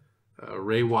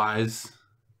Ray Wise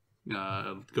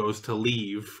goes to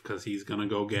leave because he's gonna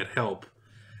go get help,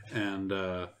 and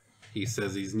he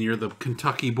says he's near the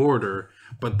Kentucky border,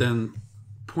 but then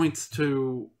points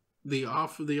to the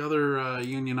other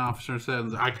Union officer,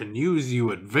 says, "I can use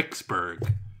you at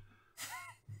Vicksburg."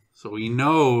 So he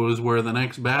knows where the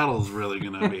next battle's really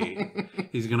going to be.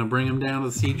 He's going to bring him down to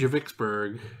the Siege of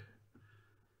Vicksburg.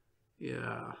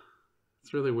 Yeah.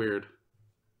 It's really weird.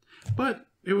 But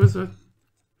it was a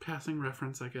passing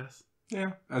reference, I guess.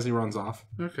 Yeah, as he runs off.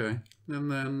 Okay.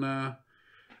 And then,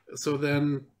 so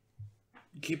then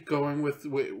keep going with,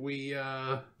 we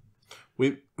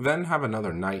then have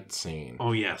another night scene.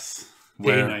 Oh, yes.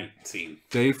 Day-night scene.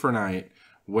 Day for night,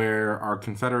 where our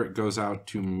Confederate goes out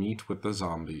to meet with the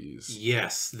zombies.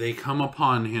 Yes, they come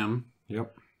upon him.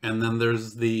 Yep. And then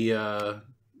there's the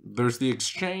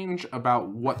exchange about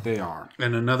what they are.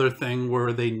 And another thing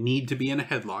where they need to be in a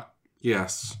headlock.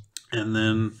 Yes. And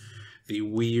then the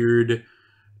weird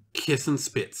kiss and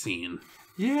spit scene.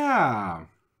 Yeah.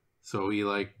 So he,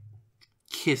 like,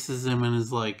 kisses him and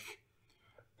is like...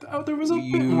 Oh, there was a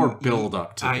bit more build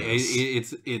up to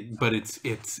this.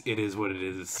 It is what it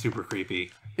is. It's super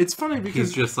creepy. It's funny because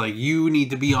he's just like, you need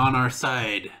to be on our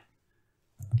side.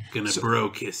 Gonna bro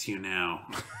kiss you now.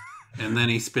 And then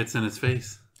he spits in his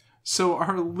face. So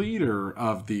our leader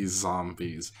of these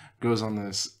zombies goes on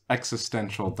this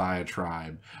existential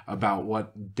diatribe about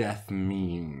what death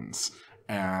means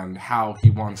and how he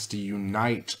wants to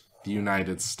unite the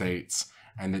United States,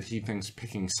 and that he thinks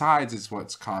picking sides is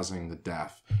what's causing the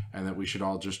death, and that we should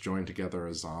all just join together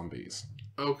as zombies.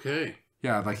 Okay.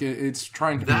 Yeah, like it's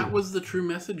trying to That was the true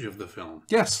message of the film.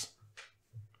 Yes.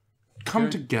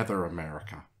 Come together,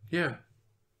 America. Yeah.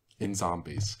 In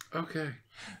zombies. Okay.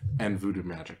 And voodoo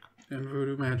magic.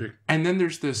 And then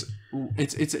there's this,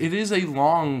 it is a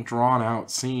long,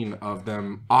 drawn-out scene of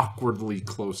them awkwardly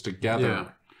close together. Yeah.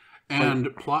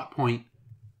 And plot point,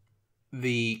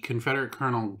 the Confederate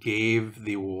colonel gave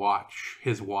the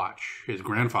his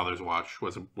grandfather's watch,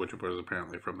 which was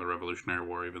apparently from the Revolutionary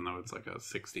War, even though it's like a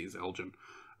 60s Elgin,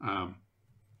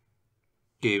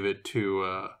 gave it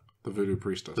to the voodoo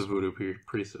priestess.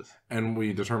 And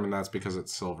we determined that's because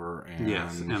it's silver. And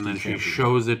yes, and then she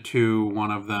shows it to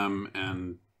one of them,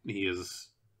 and he is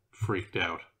freaked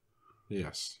out.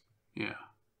 Yes. Yeah.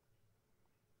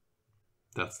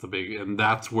 That's the big, and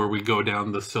that's where we go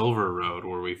down the silver road,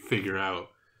 where we figure out,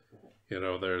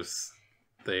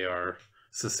 they are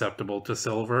susceptible to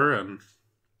silver, and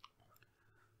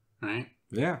right?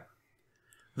 Yeah.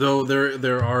 Though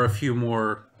there are a few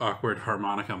more awkward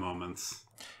harmonica moments.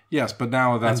 Yes, but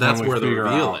now that's when we where figure the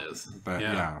reveal out is.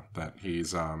 That that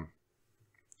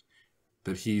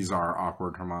he's our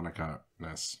awkward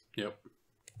harmonica-ness. Yep.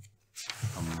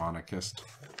 Harmonicist.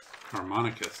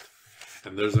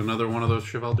 And there's another one of those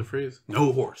Cheval de Frise.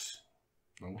 No horse.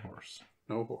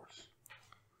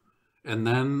 And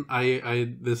then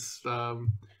the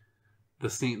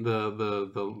scene,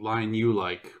 the line you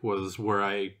like was where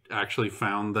I actually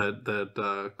found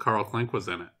that Carl Klink was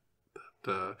in it.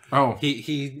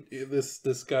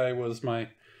 This guy was my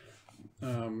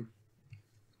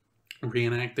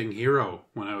reenacting hero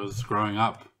when I was growing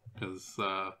up, because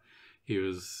he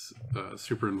was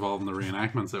super involved in the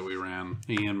reenactments that we ran.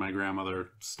 He and my grandmother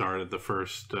started the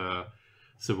first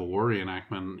Civil War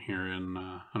reenactment here in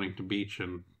Huntington Beach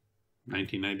in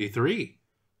 1993,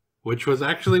 which was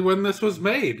actually when this was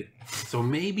made. So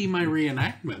maybe my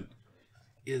reenactment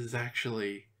is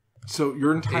actually so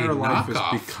your entire life is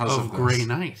because of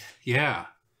GreyKnight. Yeah,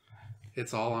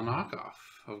 it's all a knockoff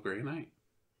of GreyKnight.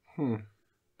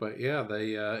 But yeah,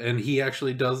 they and he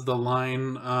actually does the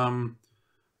line.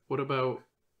 What about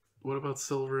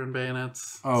silver and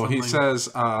bayonets? Oh, something? He says,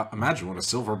 imagine what a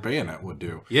silver bayonet would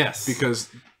do. Yes. Because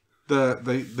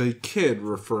the kid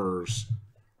refers,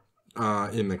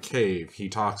 in the cave, he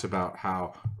talks about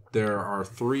how there are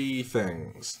three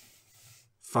things.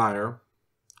 Fire.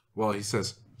 Well, he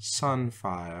says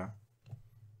sunfire.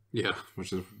 Yeah.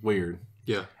 Which is weird.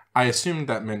 Yeah. I assumed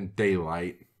that meant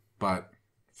daylight, but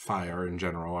fire in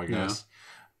general, I guess.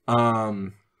 Yeah.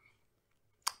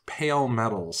 Pale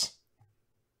metals.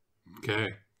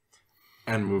 Okay.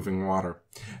 And moving water,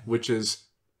 which is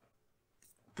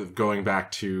going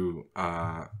back to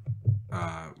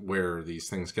where these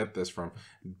things get this from.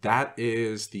 That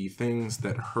is the things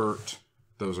that hurt.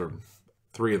 Those are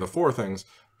three of the four things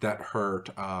that hurt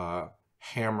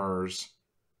Hammer's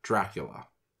Dracula,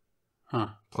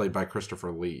 played by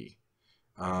Christopher Lee.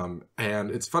 And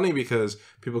it's funny because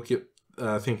people keep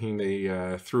thinking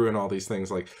they threw in all these things,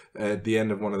 like at the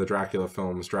end of one of the Dracula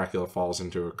films, Dracula falls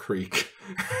into a creek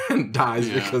and dies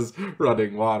because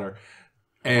running water.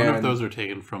 And I wonder if those are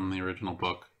taken from the original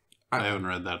book. I haven't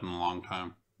read that in a long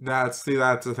time. That's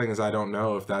the thing, is I don't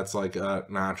know if that's like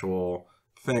an actual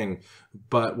thing.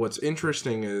 But what's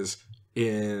interesting is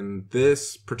in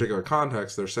this particular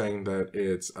context, they're saying that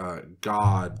it's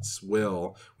God's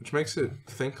will, which makes it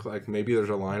think like maybe there's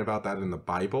a line about that in the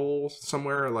Bible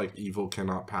somewhere, like evil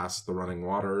cannot pass the running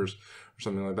waters or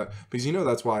something like that. Because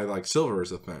that's why like silver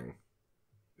is a thing,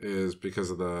 is because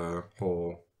of the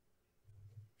whole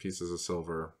pieces of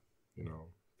silver,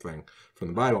 thing from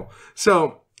the Bible.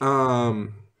 So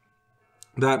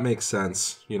that makes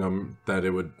sense, that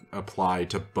it would apply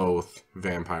to both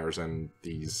vampires and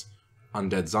these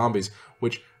undead zombies,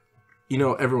 which,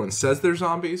 everyone says they're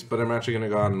zombies, but I'm actually going to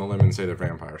go out on a limb and say they're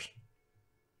vampires.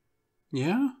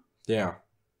 Yeah? Yeah.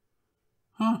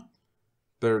 Huh.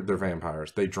 They're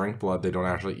vampires. They drink blood. They don't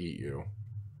actually eat you.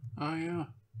 Oh, yeah.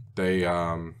 They,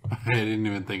 I didn't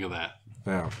even think of that.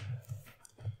 Yeah.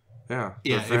 Yeah,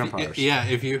 yeah, vampires.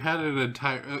 If you had an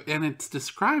entire... And it's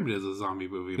described as a zombie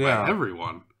movie by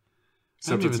everyone.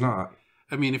 Except it's not.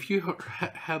 I mean, if you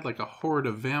had like a horde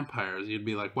of vampires, you'd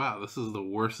be like, wow, this is the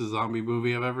worst zombie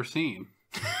movie I've ever seen.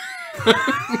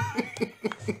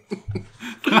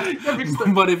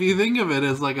 But if you think of it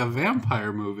as like a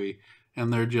vampire movie,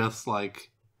 and they're just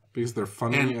like... Because they're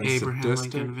funny and Abraham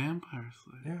sadistic. Lincoln vampires.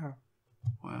 Yeah.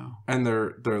 Wow. And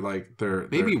they're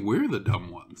Maybe we're the dumb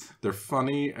ones. They're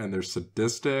funny and they're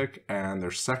sadistic and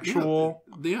they're sexual.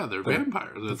 Yeah, they're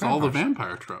vampires. It's all the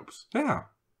vampire tropes. Yeah.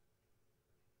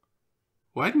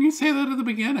 Why didn't you say that at the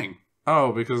beginning?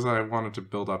 Oh, because I wanted to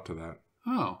build up to that.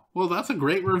 Oh, well, that's a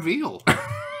great reveal.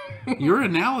 Your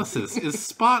analysis is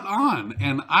spot on,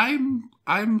 and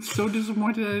I'm so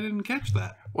disappointed I didn't catch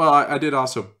that. Well, I did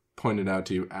also point it out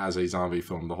to you as a zombie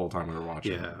film the whole time we were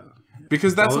watching. Yeah.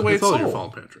 Because that's the way it's sold. It's all your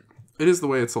fault, Patrick. It is the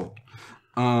way it's sold.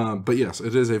 But yes,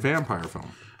 it is a vampire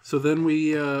film. So then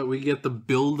we get the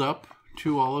build up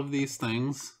to all of these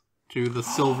things, to the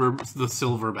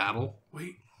silver battle.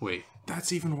 Wait.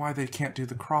 That's even why they can't do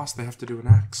the cross. They have to do an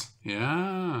X.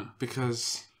 Yeah.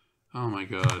 Because... Oh my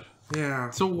god.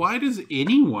 Yeah. So why does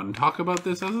anyone talk about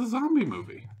this as a zombie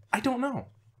movie? I don't know.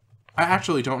 I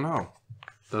actually don't know.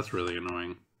 That's really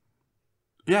annoying.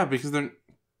 Yeah, because they're...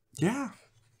 Yeah.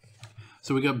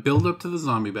 So we got build up to the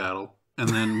zombie battle, and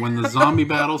then when the zombie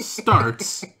battle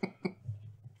starts,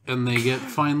 and they get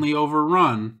finally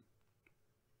overrun,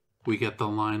 we get the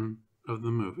line of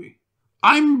the movie.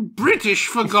 I'm British,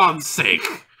 for God's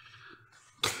sake!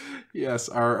 Yes,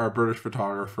 our British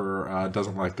photographer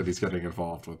doesn't like that he's getting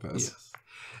involved with this. Yes.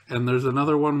 And there's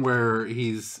another one where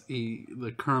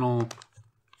the colonel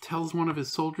tells one of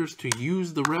his soldiers to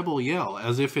use the rebel yell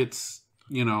as if it's,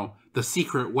 the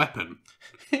secret weapon.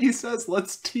 He says,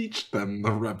 let's teach them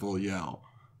the rebel yell.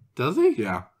 Does he?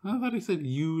 Yeah. I thought he said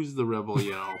use the rebel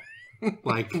yell.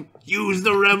 Like, use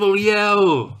the rebel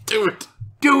yell! Do it!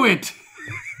 Do it!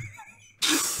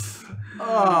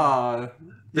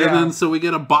 Yeah. And then so we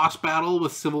get a boss battle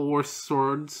with Civil War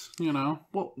swords,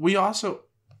 Well, we also,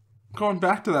 going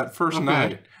back to that first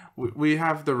night, we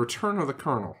have the return of the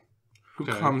colonel, who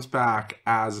comes back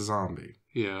as a zombie.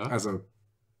 Yeah. As a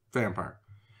vampire.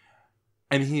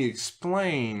 And he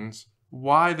explains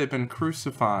why they've been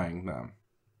crucifying them.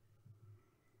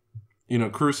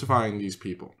 Crucifying these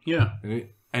people. Yeah.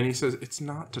 And he says it's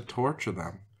not to torture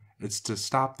them. It's to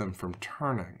stop them from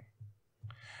turning.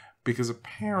 Because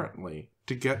apparently,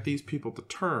 to get these people to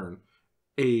turn,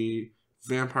 a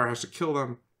vampire has to kill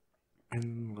them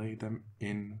and lay them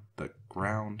in the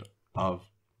ground of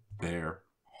their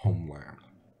homeland.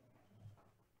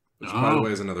 Which, by the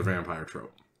way, is another vampire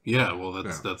trope. Yeah, well,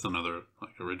 that's another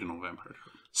original vampire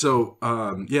trope. So,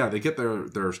 they get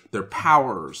their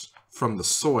powers from the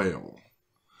soil.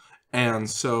 And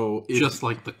so... Just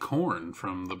like the corn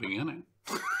from the beginning.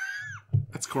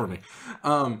 That's corny.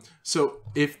 So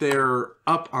if they're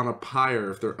up on a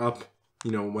pyre, if they're up,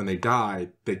 when they die,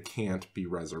 they can't be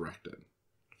resurrected.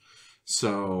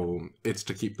 So it's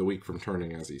to keep the weak from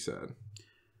turning, as he said.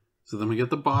 So then we get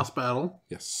the boss battle.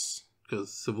 Yes.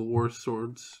 Because Civil War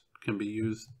swords can be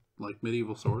used like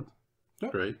medieval swords.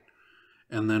 Yep. Right.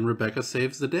 And then Rebecca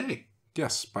saves the day.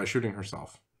 Yes, by shooting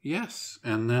herself. Yes.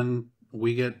 And then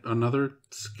we get another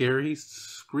scary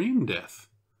scream death.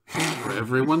 Where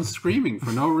everyone's screaming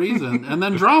for no reason. And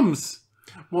then drums.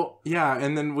 Well, yeah,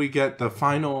 and then we get the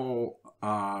final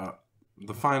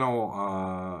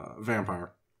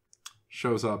vampire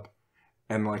shows up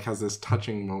and has this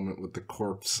touching moment with the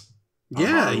corpse.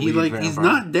 Yeah, he's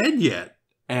not dead yet.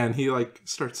 And he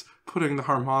starts putting the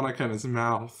harmonica in his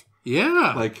mouth.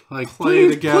 Yeah. Play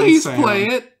please, it again, please Sam. Play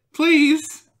it.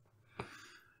 Please.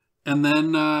 And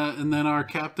then our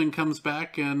captain comes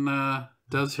back and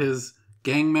does his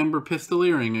gang member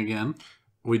pistoleering again.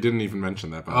 We didn't even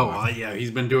mention that, by the way. Oh, yeah, he's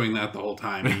been doing that the whole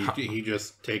time. He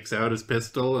just takes out his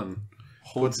pistol and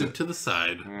puts it to the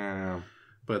side. Yeah.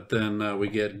 But then we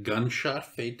get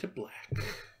gunshot fade to black.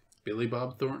 Billy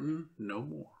Bob Thornton, no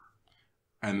more.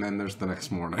 And then there's the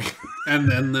next morning. And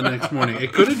then the next morning.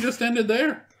 It could have just ended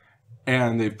there.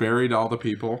 And they've buried all the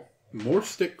people. More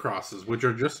stick crosses, which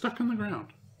are just stuck in the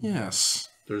ground. Yes.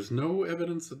 There's no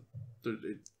evidence that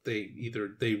they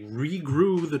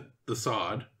regrew the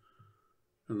sod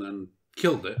and then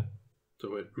killed it,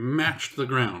 so it matched the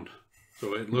ground.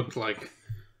 So it looked like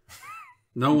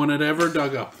no one had ever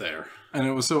dug up there. And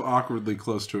it was so awkwardly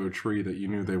close to a tree that you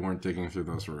knew they weren't digging through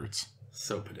those roots.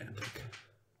 So pedantic.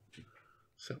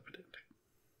 So pedantic.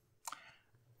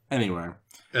 Anyway.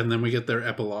 And then we get their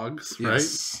epilogues,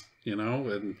 yes. Right?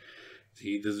 And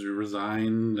he just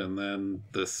resigned, and then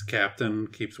this captain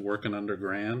keeps working under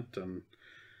Grant, and,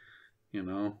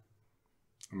 And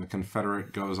the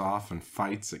Confederate goes off and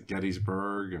fights at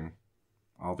Gettysburg, and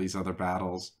all these other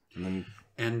battles, and then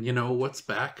And you know what's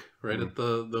back right at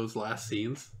those last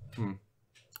scenes? Hmm.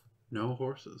 No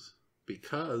horses,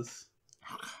 because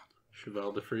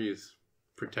Cheval de Frise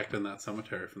protecting that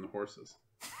cemetery from the horses.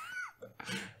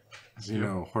 as you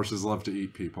know, horses love to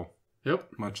eat people,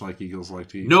 Yep. much like eagles like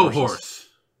to eat No horses. horse.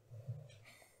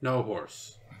 No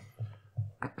horse.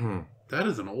 That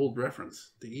is an old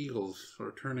reference. The Eagles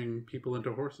are turning people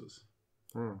into horses.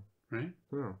 Hmm. Right?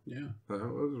 Yeah. Yeah.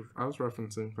 I was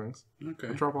referencing things. Okay.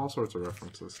 I drop all sorts of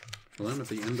references. Well, I'm at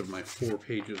the end of my 4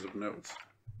 pages of notes.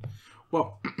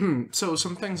 Well, so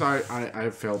some things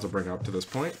I've failed to bring up to this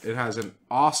point. It has an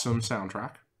awesome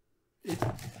soundtrack.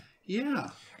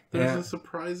 Yeah. There's a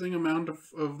surprising amount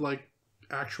of like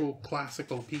actual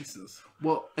classical pieces.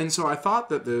 Well, and so I thought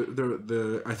that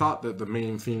the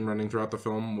main theme running throughout the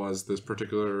film was this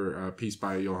particular piece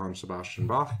by Johann Sebastian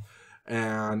Bach,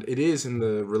 and it is in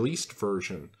the released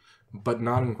version, but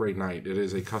not in GreyKnight. It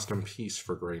is a custom piece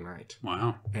for GreyKnight.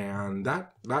 Wow. And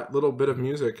that little bit of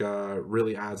music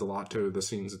really adds a lot to the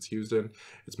scenes it's used in.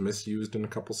 It's misused in a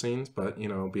couple scenes, but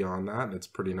beyond that, it's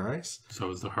pretty nice. So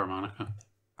is the harmonica.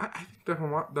 I think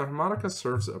the harmonica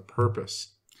serves a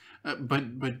purpose. But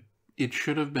it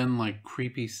should have been like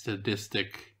creepy,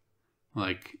 sadistic,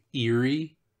 like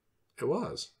eerie. It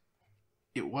was.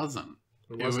 It wasn't.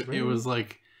 It was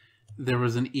like there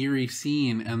was an eerie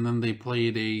scene, and then they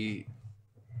played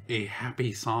a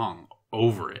happy song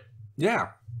over it. Yeah,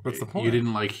 that's the point. You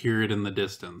didn't like hear it in the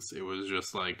distance. It was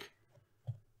just like,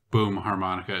 boom,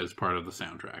 harmonica is part of the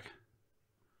soundtrack.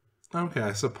 Okay,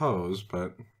 I suppose,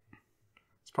 but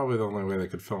it's probably the only way they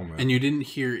could film it. And you didn't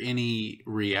hear any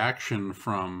reaction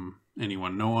from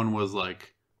anyone. No one was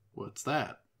like, what's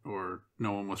that? Or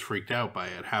no one was freaked out by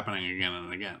it happening again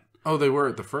and again. Oh, they were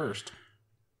at the first.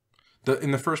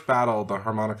 In the first battle, the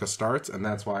harmonica starts, and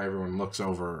that's why everyone looks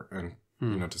over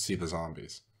and to see the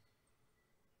zombies.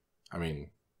 I mean,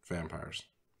 vampires.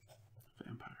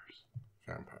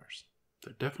 Vampires.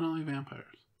 They're definitely vampires.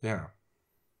 Yeah.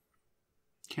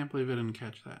 Can't believe I didn't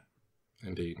catch that.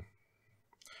 Indeed.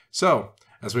 So,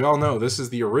 as we all know, this is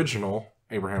the original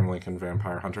Abraham Lincoln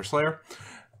Vampire Hunter Slayer.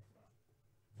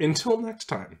 Until next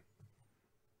time,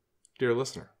 dear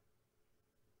listener,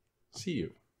 see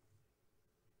you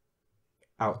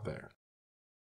out there.